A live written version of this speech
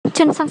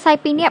ជនសង្ស័យ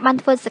ពីរនាក់បាន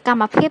ធ្វើសក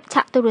ម្មភាព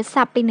ឆាក់ទូរ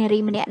ស័ព្ទពីនារី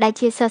ម្នាក់ដែល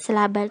ជាសិស្សសា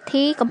លាបែល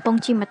ធីកំពុង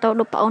ជិះម៉ូតូ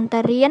ដប់ប្អូនទៅ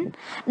រៀន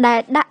ដែល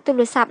ដាក់ទូ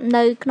រស័ព្ទ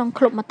នៅក្នុង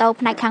ក្លឹបម៉ូតូ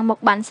ផ្នែកខាងមុខ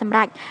បានសម្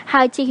រេច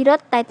ហើយជិះរ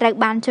ត់តែត្រូវ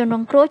បានជនរ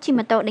ងគ្រោះជិះ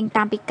ម៉ូតូដេញ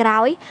តាមពីក្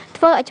រោយ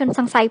ធ្វើឲ្យជនស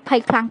ង្ស័យភ័យ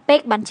ខ្លាំងពេក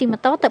បានជិះម៉ូ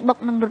តូទៅបុក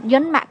នឹងរថយ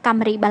ន្តម៉ាកកា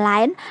មេរីបា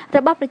ឡែនរ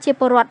បស់ប្រជា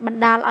ពលរដ្ឋប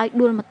ណ្ដាលឲ្យ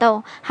ដួលម៉ូតូ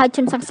ហើយជ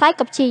នសង្ស័យ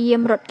ក៏ព្យាយា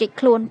មរត់គេច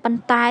ខ្លួនប៉ុ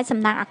ន្តែសំ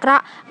ណាងអាក្រ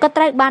ក់ក៏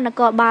ត្រូវបានន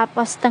គរបាល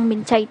ប៉ុស្តិ៍ស្ទឹងមា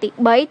នជ័យទី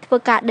3ធ្វើ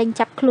ការដេញ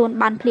ចាប់ខ្លួន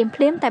បានភ្លាម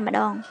ៗតែម្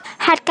ដង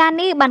ហេតុការណ៍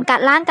នេះបានកើ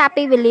តឡើងកាល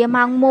ពីវេលា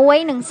ម៉ោង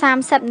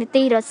 1:30 នា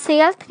ទីរសៀ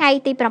លថ្ងៃ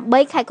ទី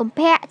8 ខែកុម្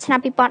ភៈឆ្នាំ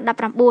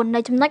 2019 នៅ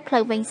ចំណុចផ្លូ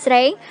វវែងស្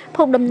រេង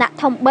ភូមិដំណាក់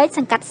ធំ3ស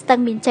ង្កាត់ស្ទឹង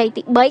មានជ័យ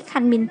ទី3ខ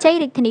ណ្ឌមានជ័យ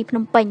រាជធានីភ្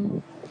នំពេញ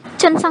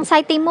ជនសង្ស័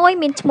យទី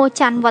1មានឈ្មោះ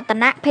ច័ន្ទវឌ្ឍ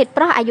នៈភេទ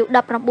ប្រុសអាយុ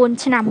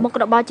19ឆ្នាំមុខ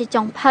របរជា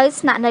ចុងភៅ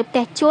ស្នាក់នៅផ្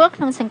ទះជួល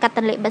ក្នុងសង្កាត់ទ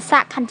ន្លេបិសា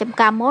ខណ្ឌចំ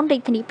ការមនរា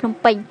ជធានីភ្នំ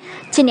ពេញ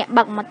ជាអ្នក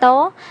បើកម៉ូតូ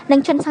និង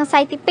ជនសង្ស័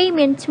យទី2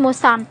មានឈ្មោះ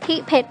សន្ធិ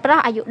ភេទប្រុស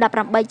អាយុ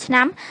18ឆ្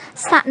នាំ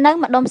ស្នាក់នៅ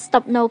ម្ដុំស្តុ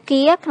បណូ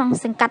គៀក្នុង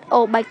សង្កាត់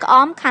អូ3ក្អ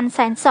មខណ្ឌ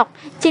សែនសុខ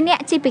ជាអ្នក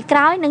ជិះពីក្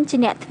រោយនិងជា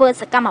អ្នកធ្វើ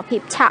សកម្មភា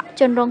ពឆក់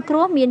ជនរងគ្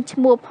រោះមានឈ្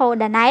មោះផូ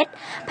ដាណែត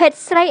ភេទ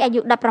ស្រីអា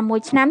យុ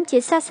16ឆ្នាំជា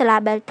សិស្សសាលា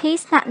បែលធី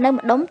ស្នាក់នៅ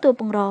ម្ដុំទួល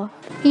ពងរ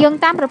យោង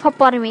តាមប្រភព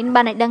ព័ត៌មាន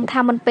បានឲ្យដឹង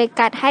ថាមុនពេល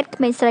កើតហេតុ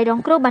ក្មេងស្រីរង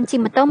គ្រោះបានជិះ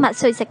ម៉ូតូម៉ា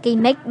ស៊ុយសាគី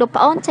និកដប់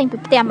ប្អូនចេញពី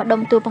ផ្ទះម្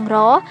ដុំទួលពងរ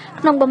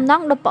ក្នុងបំណ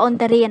ងដប់ប្អូន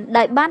ទៅរៀន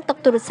ដោយបានទុក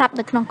ទូរស័ព្ទ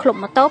នៅក្នុងក្លឹប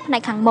ម៉ូតូផ្នែ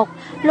កខាងមុខ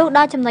លុះដ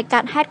ល់ចំណុចកើ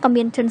តហេតុក៏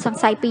មានជនសង្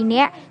ស័យ2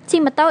នាក់ជិះ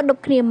ម៉ូតូដ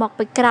ប់គ្នាមក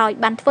ពីក្រោយ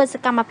បានធ្វើស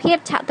កម្មភាព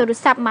ឆាក់ទូរ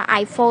ស័ព្ទមក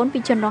iPhone ពី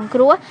ជនរងគ្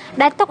រោះ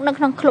ដែលទុកនៅ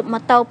ក្នុងក្លឹប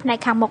ម៉ូតូផ្នែក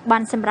ខាងមុខបា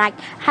នសម្រេច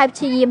ហើយព្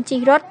យាយាមជិះ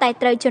រត់តែ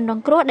ត្រូវជនរង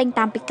គ្រោះដេញ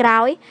តាមពីក្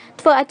រោយ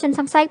ធ្វើឲ្យជន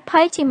សង្ស័យ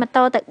ភ័យជិះម៉ូ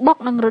តូទៅបុក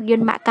នឹងរថយ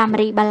ន្តម៉ាកកាមេ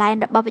រីបាឡែន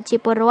របស់ប្រជា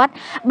ពលរដ្ឋ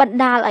បណ្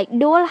ដាលឲ្យ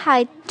ដួលហើ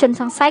យជន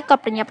សង្ស័យក៏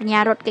ប្រញាប់ប្រញា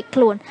ល់រត់គេចខ្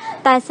លួន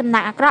តែសំណា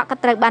ងអាក្រក់ក៏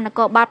ត្រូវបាននគ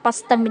របាលប៉ុ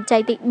ស្តិ៍ស្ទឹងមានជ័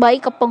យទី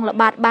3កំពុងល្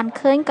បាតបាន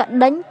ឃើញក៏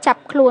ដេញចា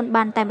ប់ខ្លួន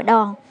បានតែម្ដ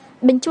ង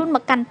បញ្ជូនម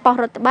កកាន់ប៉ុស្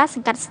តិ៍រដ្ឋបាលស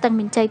ង្កាត់ស្ទឹង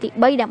មានជ័យទី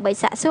3ដើម្បី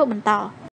សាកសួរបន្ត